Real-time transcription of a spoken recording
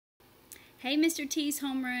Hey, Mr. T's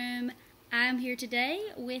homeroom. I'm here today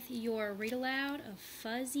with your read aloud of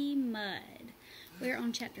Fuzzy Mud. We're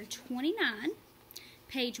on chapter 29,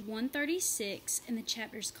 page 136, and the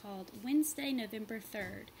chapter's called Wednesday, November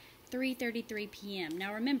 3rd, 3:33 p.m.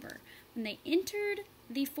 Now remember, when they entered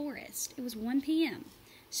the forest, it was 1 p.m.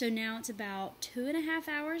 So now it's about 2.5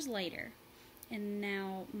 hours later, and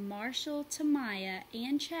now Marshall, Tamaya,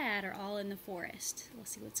 and Chad are all in the forest. Let's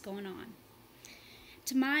see what's going on.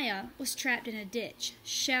 Tamaya was trapped in a ditch,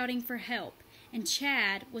 shouting for help, and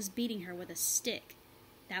Chad was beating her with a stick.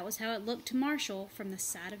 That was how it looked to Marshall from the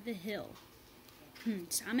side of the hill.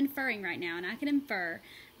 So I'm inferring right now, and I can infer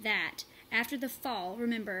that after the fall,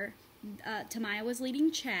 remember, Tamaya was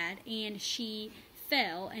leading Chad, and she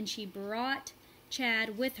fell, and she brought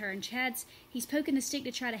Chad with her, and he's poking the stick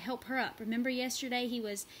to try to help her up. Remember yesterday he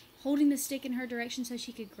was holding the stick in her direction so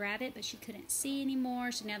she could grab it, but she couldn't see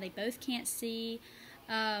anymore, so now they both can't see.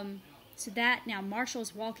 Now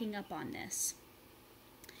Marshall's walking up on this.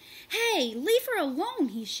 "Hey, leave her alone,"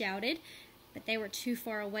 he shouted, but they were too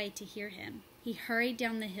far away to hear him. He hurried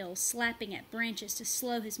down the hill, slapping at branches to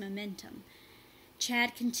slow his momentum.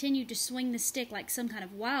 Chad continued to swing the stick like some kind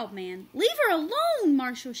of wild man. "Leave her alone,"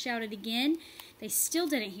 Marshall shouted again. They still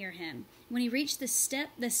didn't hear him. When he reached the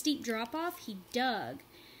steep drop-off, he dug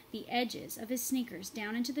the edges of his sneakers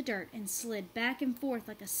down into the dirt and slid back and forth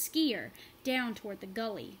like a skier down toward the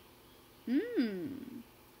gully.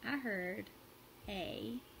 I heard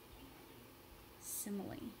a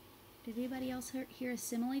simile. Did anybody else hear a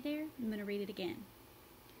simile there? I'm going to read it again.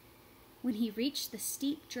 When he reached the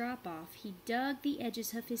steep drop-off, he dug the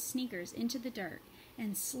edges of his sneakers into the dirt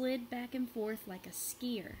and slid back and forth like a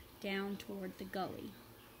skier down toward the gully.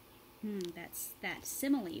 That's that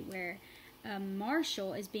simile where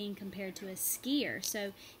Marshall is being compared to a skier.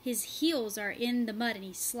 So his heels are in the mud and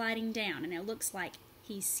he's sliding down, and it looks like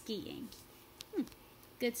he's skiing.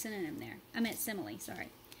 Good synonym there. I meant simile, sorry.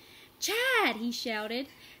 "Chad!" he shouted.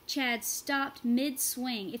 Chad stopped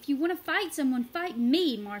mid-swing. "If you want to fight someone, fight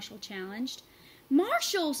me," Marshall challenged.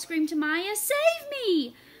 "Marshall!" screamed Tamaya. "Save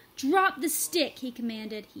me!" "Drop the stick," he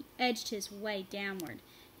commanded. He edged his way downward.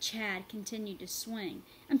 Chad continued to swing.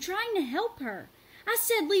 "I'm trying to help her." "I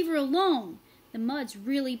said leave her alone." "The mud's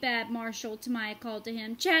really bad, Marshall," Tamaya called to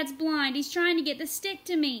him. "Chad's blind. He's trying to get the stick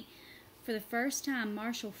to me." For the first time,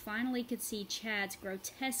 Marshall finally could see Chad's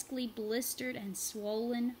grotesquely blistered and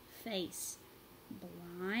swollen face.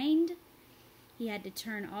 Blind? He had to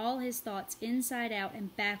turn all his thoughts inside out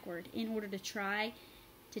and backward in order to try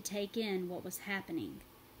to take in what was happening.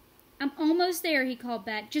 "I'm almost there," he called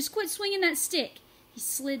back. "Just quit swinging that stick." He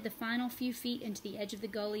slid the final few feet into the edge of the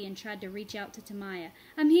gully and tried to reach out to Tamaya.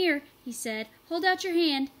 "I'm here," he said. "Hold out your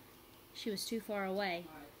hand." She was too far away.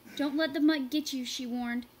 "Don't let the mud get you," she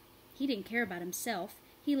warned. He didn't care about himself.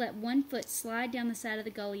 He let one foot slide down the side of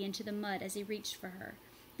the gully into the mud as he reached for her.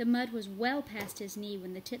 The mud was well past his knee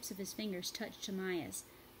when the tips of his fingers touched Tamaya's.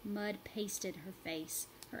 Mud pasted her face.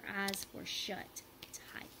 Her eyes were shut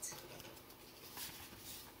tight.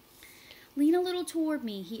 "Lean a little toward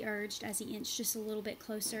me," he urged as he inched just a little bit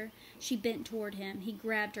closer. She bent toward him. He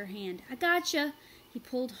grabbed her hand. "I gotcha." He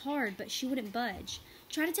pulled hard, but she wouldn't budge.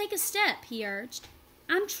 "Try to take a step," he urged.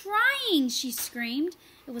 "I'm trying," she screamed.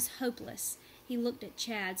 It was hopeless. He looked at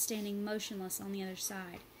Chad, standing motionless on the other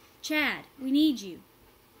side. "Chad, we need you."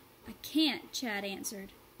 "I can't," Chad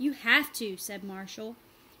answered. "You have to," said Marshall.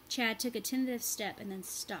 Chad took a tentative step and then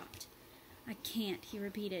stopped. "I can't," he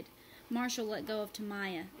repeated. Marshall let go of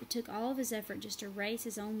Tamaya. It took all of his effort just to raise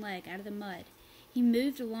his own leg out of the mud. He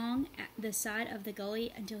moved along the side of the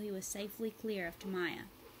gully until he was safely clear of Tamaya.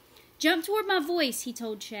 "Jump toward my voice," he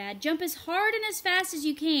told Chad. "Jump as hard and as fast as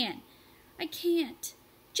you can." "I can't."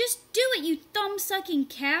 "Just do it, you thumb-sucking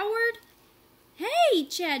coward!" "Hey!"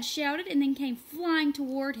 Chad shouted, and then came flying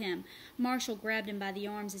toward him. Marshall grabbed him by the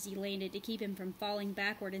arms as he landed to keep him from falling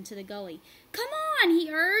backward into the gully. "Come on,"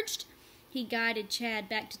 he urged. He guided Chad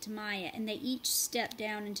back to Tamaya, and they each stepped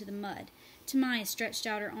down into the mud. Tamaya stretched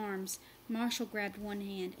out her arms. Marshall grabbed one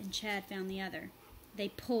hand, and Chad found the other. They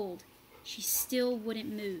pulled. She still wouldn't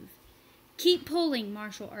move. "Keep pulling,"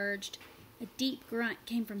 Marshall urged. A deep grunt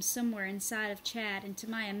came from somewhere inside of Chad, and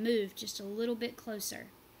Tamaya moved just a little bit closer.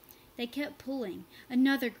 They kept pulling.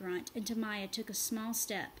 Another grunt, and Tamaya took a small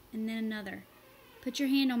step, and then another. "Put your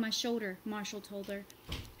hand on my shoulder," Marshall told her.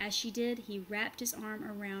 As she did, he wrapped his arm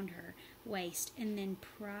around her waist and then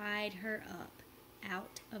pried her up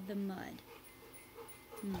out of the mud.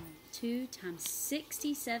 2 times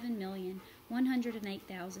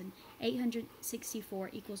 67,108,864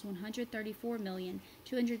 equals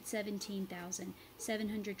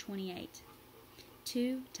 134,217,728.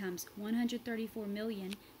 2 times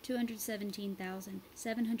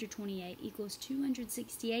 134,217,728 equals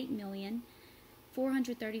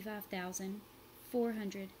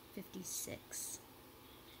 268,435,456.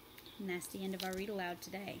 And that's the end of our read aloud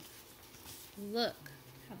today. Look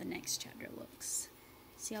how the next chapter looks.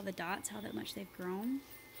 See all the dots, how that much they've grown?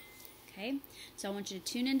 Okay, so I want you to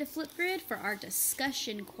tune into Flipgrid for our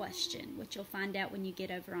discussion question, which you'll find out when you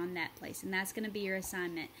get over on that place. And that's going to be your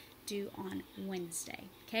assignment due on Wednesday.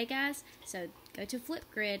 Okay, guys? So go to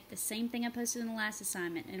Flipgrid, the same thing I posted in the last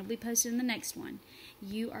assignment, and it'll be posted in the next one.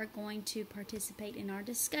 You are going to participate in our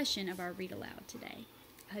discussion of our read aloud today.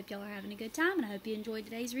 I hope y'all are having a good time, and I hope you enjoyed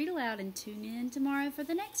today's read aloud, and tune in tomorrow for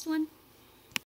the next one.